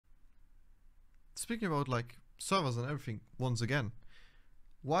speaking about like servers and everything once again,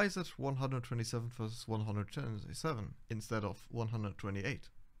 why is it 127 versus 127 instead of 128?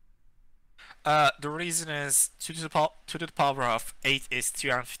 The reason is 2 to the power of 8 is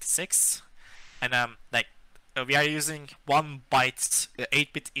 256, and we are using 1 byte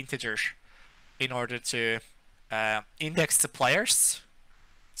 8-bit integer in order to index the players.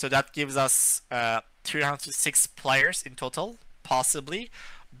 So that gives us 306 players in total, possibly,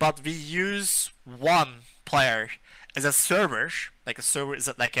 but we use 1 player as a server. Like a server is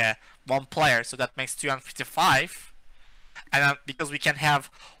like a 1 player, so that makes 255. And because we can have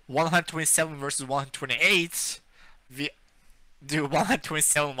 127 versus 128, we do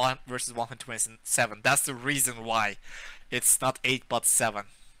 127 versus 127. That's the reason why it's not 8 but 7.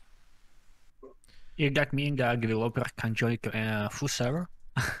 Does that mean the developer can join a full server?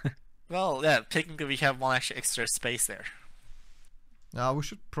 Well, yeah, technically we have 1 extra space there. We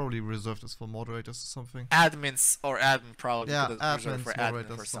should probably reserve this for moderators or something. Admins or admin probably. Yeah, reserved admins, for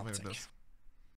moderators, admin or something something. like this.